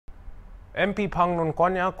MP Phangnon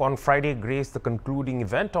Konyak on Friday graced the concluding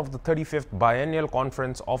event of the 35th Biennial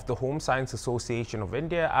Conference of the Home Science Association of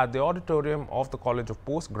India at the auditorium of the College of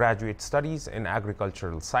Postgraduate Studies in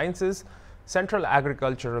Agricultural Sciences, Central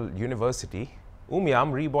Agricultural University,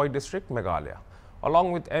 Umiam, Reboy District, Meghalaya.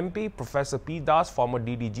 Along with MP, Professor P. Das, former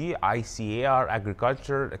DDG, ICAR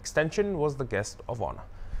Agriculture Extension, was the guest of honor.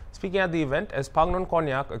 Speaking at the event, as Phangnon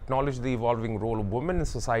Konyak acknowledged the evolving role of women in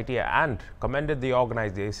society and commended the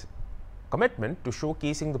organization's commitment to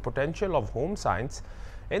showcasing the potential of home science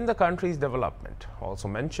in the country's development. Also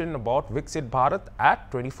mentioned about Viksit Bharat at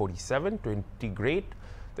 2047 to integrate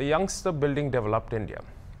the youngster building developed India.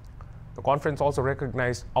 The conference also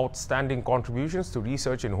recognized outstanding contributions to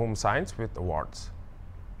research in home science with awards.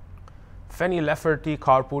 Feni Lefferty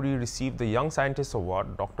Kharpuri received the Young Scientist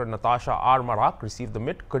Award, Dr. Natasha R. Marak received the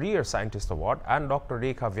Mid-Career Scientist Award, and Dr.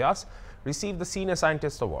 Rekha Vyas received the Senior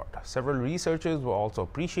Scientist Award. Several researchers were also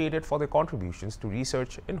appreciated for their contributions to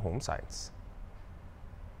research in home science.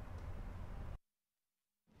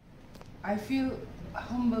 I feel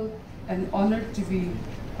humbled and honored to be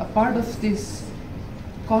a part of this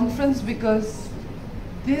conference because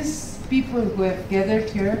these people who have gathered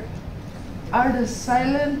here are the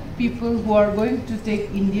silent people who are going to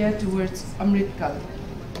take India towards Amrit Kal.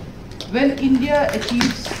 When India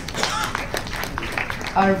achieves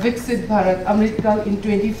our Viksit Bharat Amrit Kal in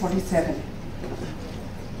 2047,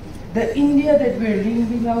 the India that we are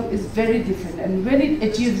living now is very different, and when it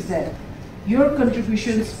achieves that, your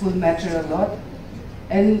contributions will matter a lot.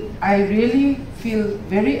 And I really feel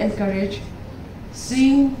very encouraged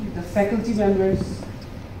seeing the faculty members,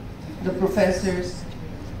 the professors,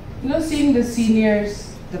 seeing the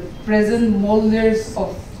seniors, the present molders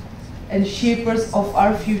of and shapers of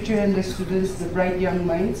our future, and the students, the bright young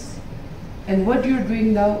minds. And what you're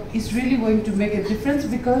doing now is really going to make a difference,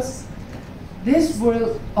 because this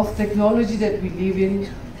world of technology that we live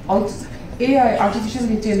in, also AI, artificial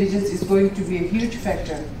intelligence, is going to be a huge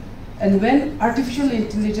factor. And when artificial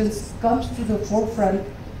intelligence comes to the forefront,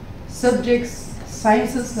 subjects,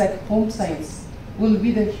 sciences like home science will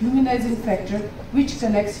be the humanizing factor which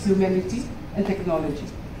connects humanity and technology.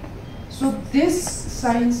 So this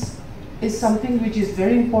science is something which is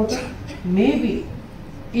very important. Maybe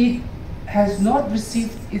it has not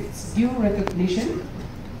received its due recognition,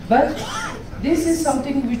 but this is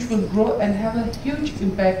something which will grow and have a huge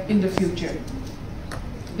impact in the future.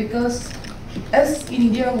 Because as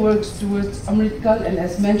India works towards Amrit Kal, and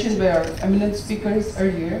as mentioned by our eminent speakers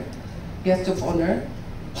earlier, guest of honor,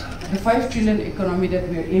 the 5 trillion economy that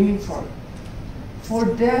we are aiming for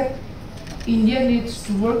that, India needs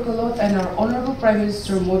to work a lot, and our Honorable Prime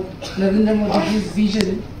Minister Narendra Modi's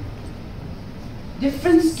vision,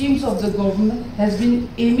 different schemes of the government has been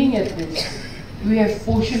aiming at this. We have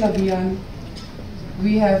Poshan Abhiyan,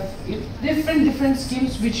 we have different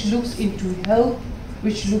schemes which looks into health,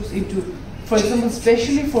 which looks into, for example,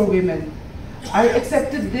 especially for women. I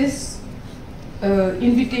accepted this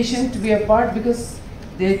invitation to be a part because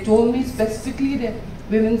they told me specifically that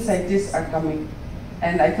women scientists are coming.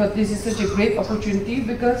 And I thought this is such a great opportunity,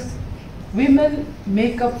 because women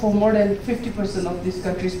make up for more than 50% of this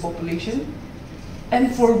country's population.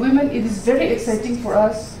 And for women, it is very exciting for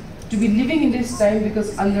us to be living in this time,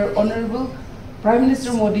 because under Honorable Prime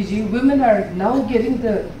Minister Modi ji, women are now getting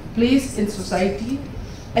the place in society,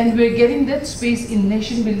 and we're getting that space in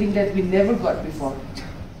nation building that we never got before.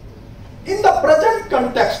 In the present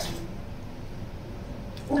context,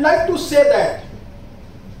 I would like to say that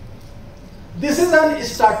this is an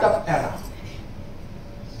startup era.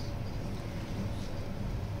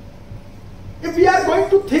 If we are going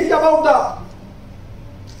to think about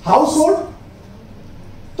the household,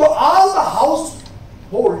 so all the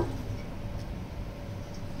household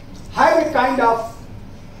have a kind of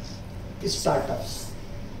startups.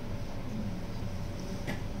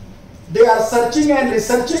 They are searching and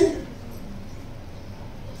researching,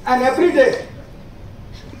 and every day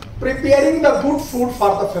preparing the good food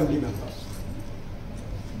for the family members.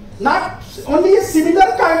 Not only a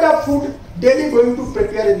similar kind of food daily going to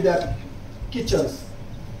prepare in their kitchens,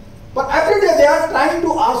 but every day they are trying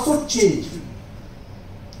to also change.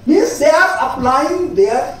 Means they are applying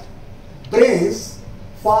their brains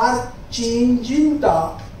for changing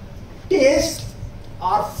the taste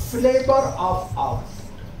or flavor of our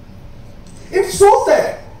food. It shows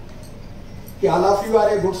that all of you are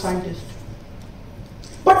a good scientist.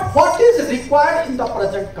 But what is required in the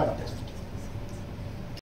present context?